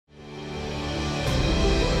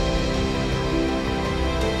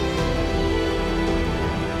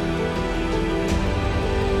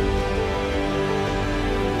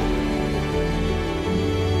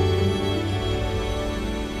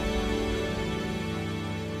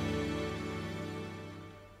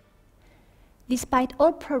Despite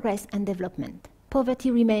all progress and development, poverty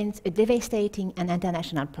remains a devastating and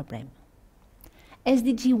international problem.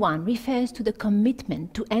 SDG 1 refers to the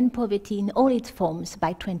commitment to end poverty in all its forms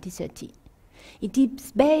by 2030. It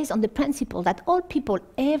is based on the principle that all people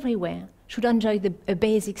everywhere should enjoy a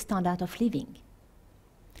basic standard of living.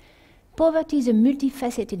 Poverty is a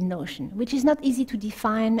multifaceted notion, which is not easy to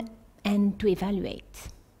define and to evaluate.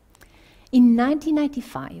 In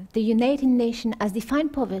 1995, the United Nations has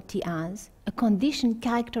defined poverty as a condition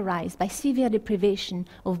characterized by severe deprivation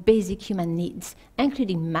of basic human needs,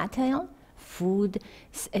 including material, food,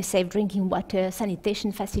 safe drinking water,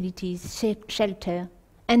 sanitation facilities, shelter,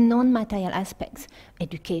 and non-material aspects,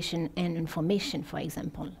 education and information, for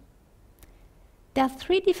example. There are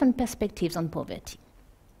three different perspectives on poverty.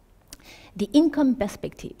 The income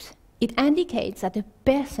perspective. It indicates that a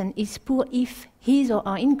person is poor if his or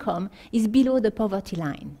her income is below the poverty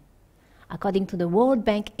line. According to the World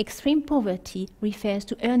Bank, extreme poverty refers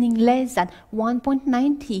to earning less than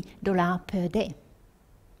 $1.90 per day.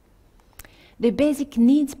 The basic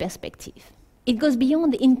needs perspective. It goes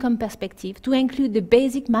beyond the income perspective to include the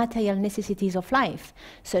basic material necessities of life,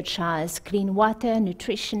 such as clean water,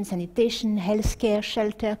 nutrition, sanitation, healthcare,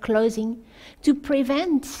 shelter, clothing, to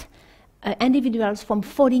prevent individuals from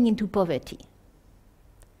falling into poverty.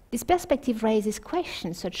 This perspective raises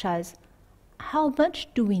questions such as, how much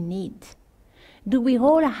do we need? Do we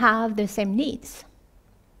all have the same needs?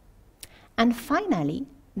 And finally,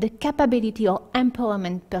 the capability or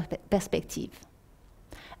empowerment perspective.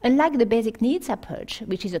 Unlike the basic needs approach,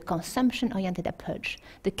 which is a consumption-oriented approach,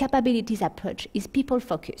 the capabilities approach is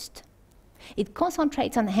people-focused. It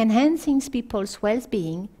concentrates on enhancing people's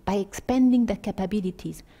well-being by expanding their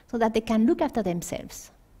capabilities so that they can look after themselves.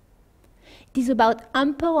 It is about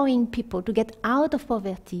empowering people to get out of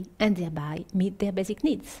poverty and thereby meet their basic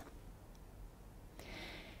needs.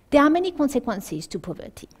 There are many consequences to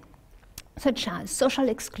poverty, such as social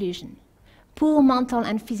exclusion, poor mental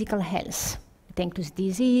and physical health. It includes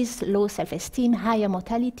disease, low self-esteem, higher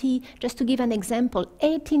mortality. Just to give an example,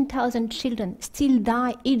 18,000 children still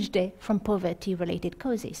die each day from poverty-related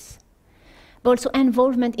causes. But also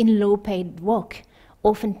involvement in low-paid work,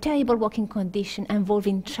 often terrible working conditions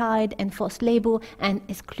involving child and forced labor and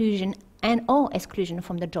exclusion or exclusion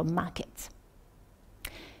from the job market.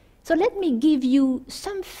 So let me give you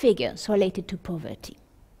some figures related to poverty.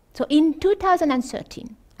 So in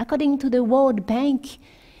 2013, according to the World Bank,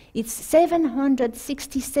 it's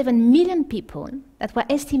 767 million people that were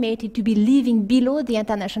estimated to be living below the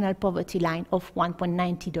international poverty line of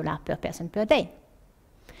 $1.90 per person per day.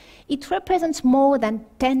 It represents more than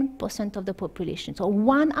 10% of the population, so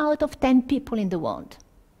 1 out of 10 people in the world.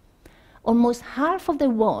 Almost half of the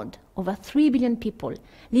world, over 3 billion people,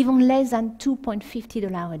 live on less than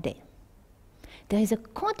 $2.50 a day. There is a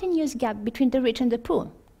continuous gap between the rich and the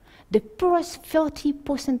poor. The poorest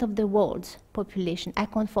 30% of the world's population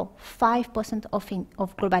account for 5%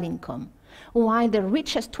 of global income, while the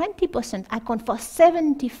richest 20% account for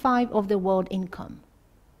 75% of the world income.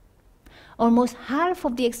 Almost half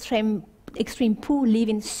of the extreme poor live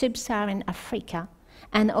in sub-Saharan Africa,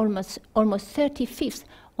 and almost 3/5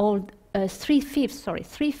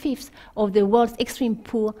 of the world's extreme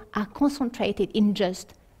poor are concentrated in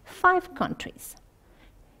just 5 countries: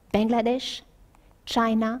 Bangladesh,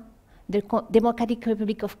 China, the Democratic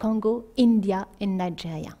Republic of Congo, India, and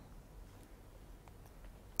Nigeria.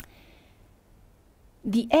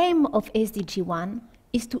 The aim of SDG 1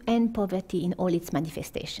 is to end poverty in all its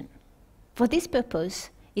manifestations. For this purpose,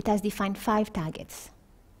 it has defined 5 targets.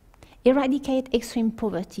 Eradicate extreme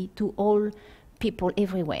poverty to all people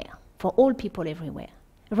everywhere, for all people everywhere.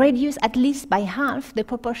 Reduce at least by half the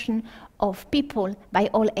proportion of people by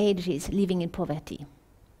all ages living in poverty.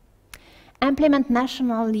 Implement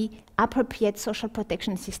nationally appropriate social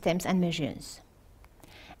protection systems and measures.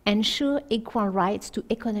 Ensure equal rights to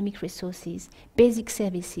economic resources, basic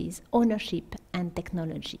services, ownership, and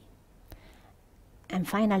technology. And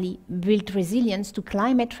finally, build resilience to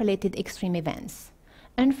climate-related extreme events.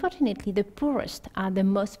 Unfortunately, the poorest are the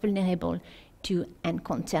most vulnerable to and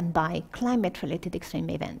concerned by climate-related extreme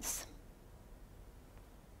events.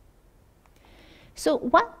 So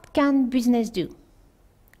what can business do?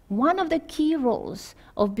 One of the key roles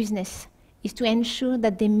of business is to ensure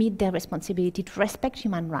that they meet their responsibility to respect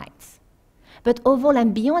human rights. But overall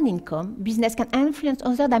and beyond income, business can influence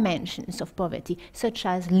other dimensions of poverty, such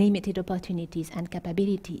as limited opportunities and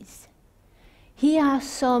capabilities. Here are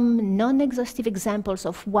some non-exhaustive examples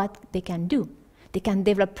of what they can do. They can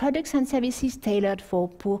develop products and services tailored for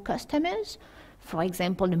poor customers, for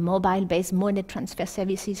example, the mobile-based money transfer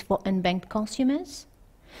services for unbanked consumers.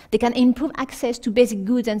 They can improve access to basic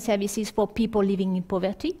goods and services for people living in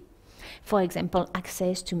poverty. For example,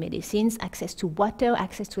 access to medicines, access to water,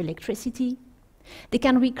 access to electricity. They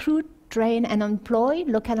can recruit, train and employ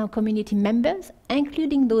local and community members,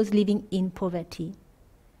 including those living in poverty.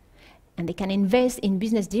 And they can invest in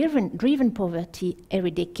business-driven poverty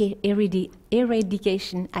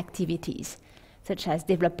eradication activities, such as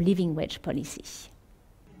develop living wage policy.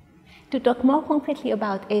 To talk more concretely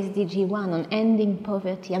about SDG 1 on ending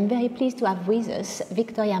poverty, I'm very pleased to have with us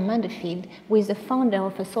Victoria Munderfield, who is the founder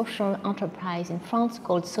of a social enterprise in France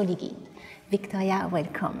called Soliguide. Victoria,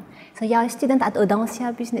 welcome. So you are a student at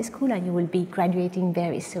Audencia Business School and you will be graduating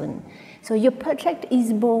very soon. So your project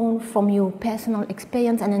is born from your personal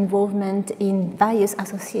experience and involvement in various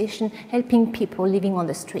associations helping people living on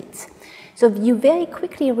the streets. So you very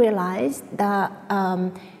quickly realized that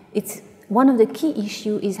one of the key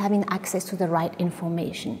issues is having access to the right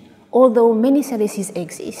information. Although many services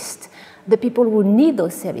exist, the people who need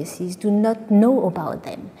those services do not know about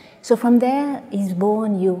them. So from there is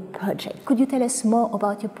born your project. Could you tell us more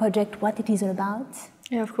about your project, what it is all about?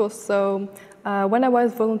 Yeah, of course. So when I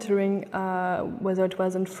was volunteering, whether it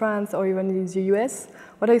was in France or even in the US,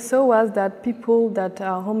 what I saw was that people that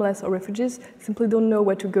are homeless or refugees simply don't know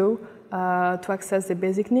where to go to access their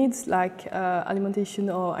basic needs like alimentation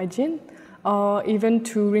or hygiene, or even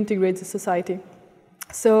to reintegrate the society.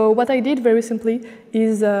 So what I did very simply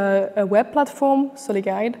is a web platform,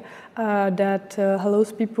 Soliguide, that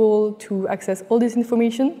allows people to access all this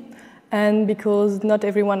information. And because not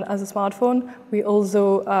everyone has a smartphone, we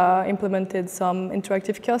also implemented some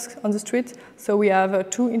interactive kiosks on the street. So we have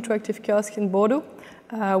 2 interactive kiosks in Bordeaux,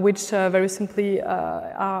 which very simply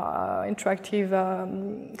are interactive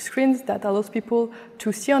screens that allows people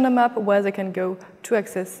to see on a map where they can go to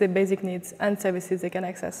access the basic needs and services they can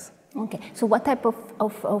access. Okay, so what type of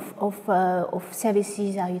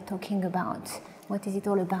services are you talking about? What is it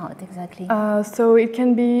all about exactly? So it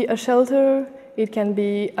can be a shelter, it can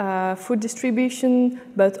be food distribution,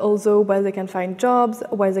 but also where they can find jobs,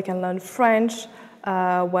 where they can learn French,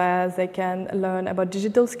 where they can learn about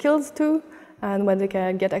digital skills too, and when they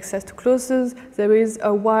can get access to clothes. There is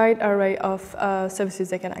a wide array of services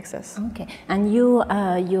they can access. Okay, and your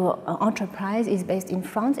enterprise is based in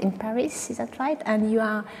France, in Paris, is that right? And you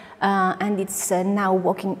are, and it's now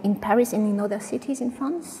working in Paris and in other cities in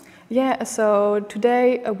France? Yeah, so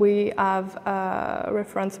today we have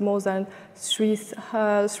referenced more than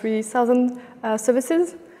 3,000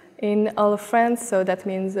 services in all of France. So that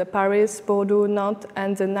means Paris, Bordeaux, Nantes,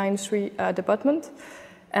 and the 9th department.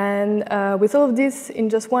 And with all of this, in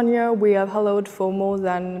just 1 year, we have allowed for more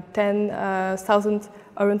than 10,000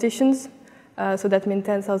 orientations. So that means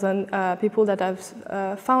 10,000 people that have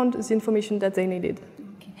found the information that they needed.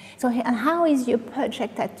 Okay. So and how is your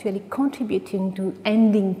project actually contributing to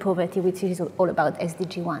ending poverty, which is all about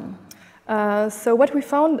SDG 1? So what we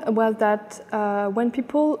found was that when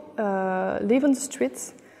people live on the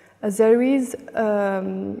streets, there is a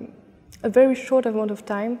very short amount of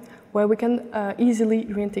time where we can easily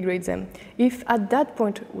reintegrate them. If at that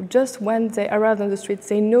point, just when they arrive on the streets,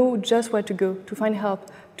 they know just where to go, to find help,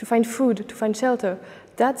 to find food, to find shelter,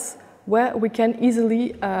 that's where we can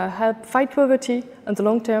easily help fight poverty in the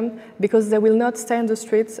long term, because they will not stay on the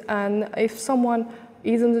streets. And if someone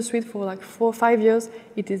is on the street for like 4 or 5 years,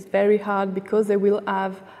 it is very hard, because they will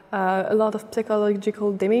have a lot of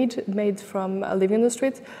psychological damage made from living on the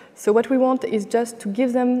streets. So what we want is just to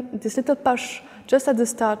give them this little push just at the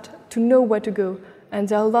start to know where to go. And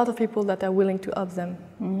there are a lot of people that are willing to help them.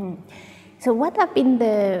 Mm-hmm. So what have been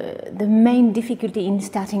the main difficulty in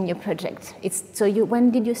starting your project?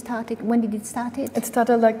 When did you start it? When did it start? It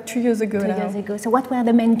started like 2 years ago now. 2 years ago. So what were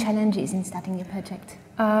the main challenges in starting your project?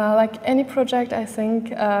 Like any project, I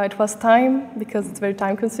think it was time, because it's very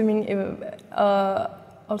time consuming.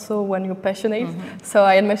 Also when you're passionate. Mm-hmm. So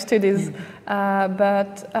I had my studies,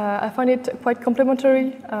 but I found it quite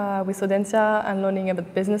complementary with Audencia and learning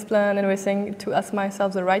about business plan and everything to ask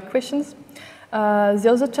myself the right questions. The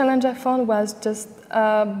other challenge I found was just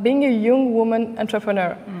being a young woman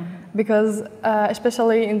entrepreneur, because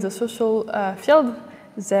especially in the social field,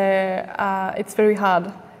 it's very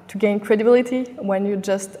hard to gain credibility when you're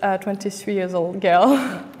just a 23 years old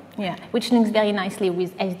girl. Yeah, which links very nicely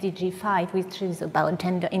with SDG 5, which is about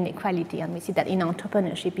gender inequality, and we see that in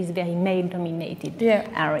entrepreneurship is a very male-dominated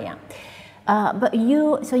area. But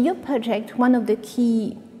your project, one of the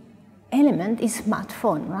key elements is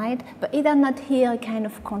smartphone, right? But is there not here a kind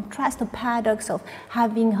of contrast or paradox of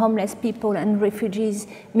having homeless people and refugees?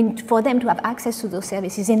 I mean, for them to have access to those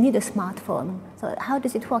services, they need a smartphone. So how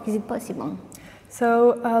does it work? Is it possible?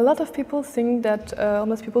 So a lot of people think that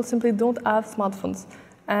homeless people simply don't have smartphones.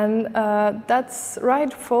 And that's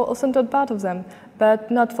right for a certain part of them, but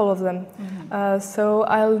not for all of them. So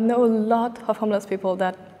I know a lot of homeless people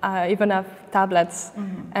that even have tablets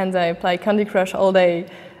and they play Candy Crush all day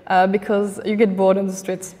because you get bored on the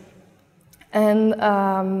streets. And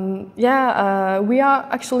we are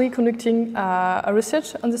actually conducting a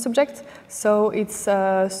research on the subject. So it's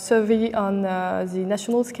a survey on the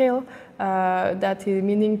national scale that is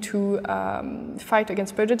meaning to fight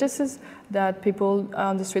against prejudices that people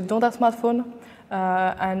on the street don't have smartphone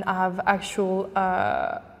and have actual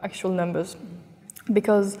numbers.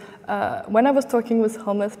 Because when I was talking with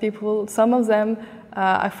homeless people, some of them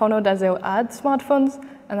I found out that they had smartphones,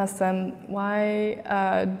 and asked them, why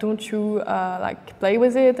don't you like play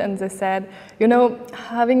with it? And they said, you know,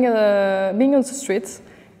 being on the streets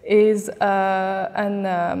is and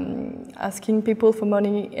asking people for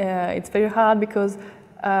money, it's very hard because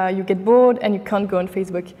you get bored and you can't go on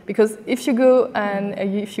Facebook. Because if you go and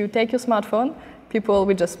if you take your smartphone, people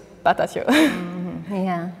will just bat at you.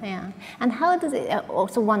 Yeah. And how does it,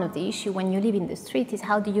 also one of the issues when you live in the street is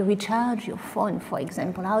how do you recharge your phone, for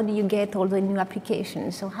example? How do you get all the new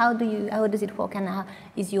applications? So how does it work, and how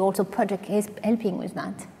is your also project helping with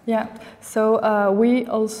that? Yeah, so we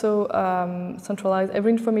also centralize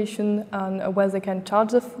every information on where they can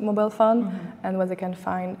charge the mobile phone and where they can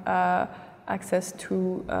find access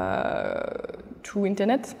to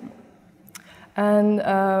internet. And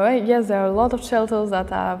yes, there are a lot of shelters that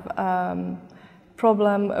have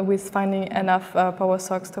problem with finding enough power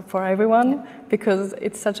socks for everyone because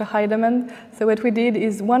it's such a high demand. So what we did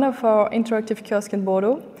is one of our interactive kiosks in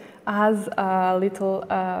Bordeaux has a little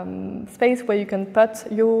space where you can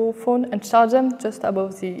put your phone and charge them just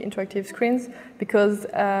above the interactive screens because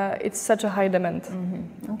it's such a high demand.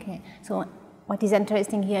 Okay, so what is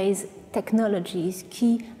interesting here is technology is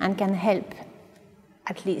key and can help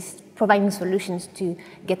at least providing solutions to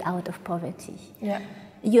get out of poverty. Yeah.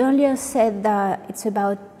 You earlier said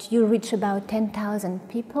that you reach about 10,000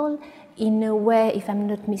 people. In a way, if I'm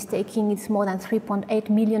not mistaken, it's more than 3.8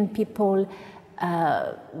 million people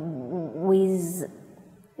with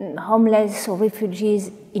homeless or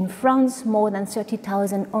refugees in France, more than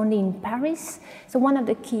 30,000 only in Paris. So one of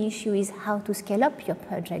the key issues is how to scale up your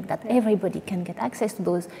project, that everybody can get access to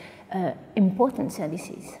those important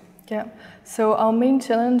services. Yeah, so our main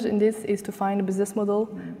challenge in this is to find a business model,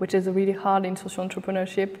 which is really hard in social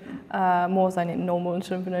entrepreneurship, more than in normal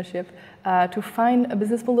entrepreneurship, to find a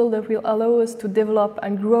business model that will allow us to develop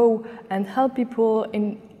and grow and help people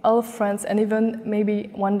in all of France and even maybe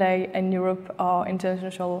one day in Europe or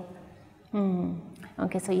international.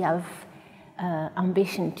 Okay, so you have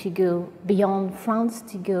ambition to go beyond France,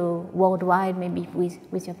 to go worldwide maybe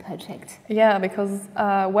with your project. Yeah, because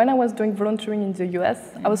when I was doing volunteering in the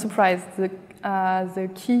US, I was surprised. The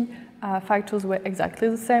key factors were exactly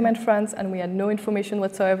the same in France and we had no information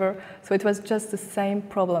whatsoever, so it was just the same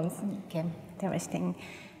problems. Okay, interesting.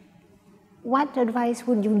 What advice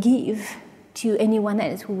would you give to anyone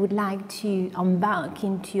else who would like to embark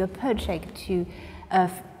into your project to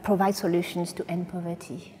provide solutions to end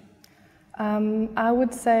poverty? I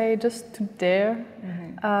would say just to dare,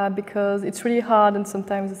 because it's really hard and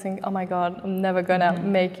sometimes you think, oh my God, I'm never gonna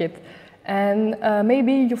make it. And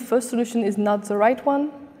maybe your first solution is not the right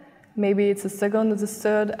one. Maybe it's the second or the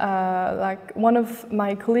third. Like one of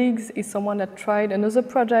my colleagues is someone that tried another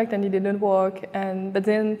project and it didn't work, but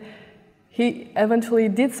then he eventually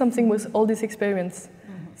did something with all this experience.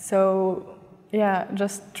 So yeah,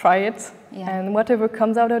 just try it. Yeah. And whatever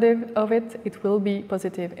comes out of it, it will be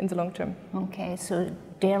positive in the long term. Okay, so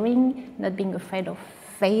daring, not being afraid of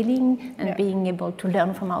failing, and being able to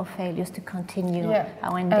learn from our failures to continue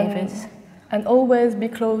our endeavors. And always be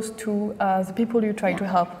close to the people you try to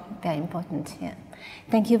help. Very important, yeah.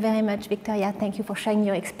 Thank you very much, Victoria. Thank you for sharing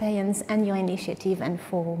your experience and your initiative and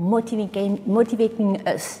for motivating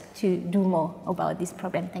us to do more about this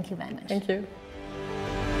problem. Thank you very much. Thank you.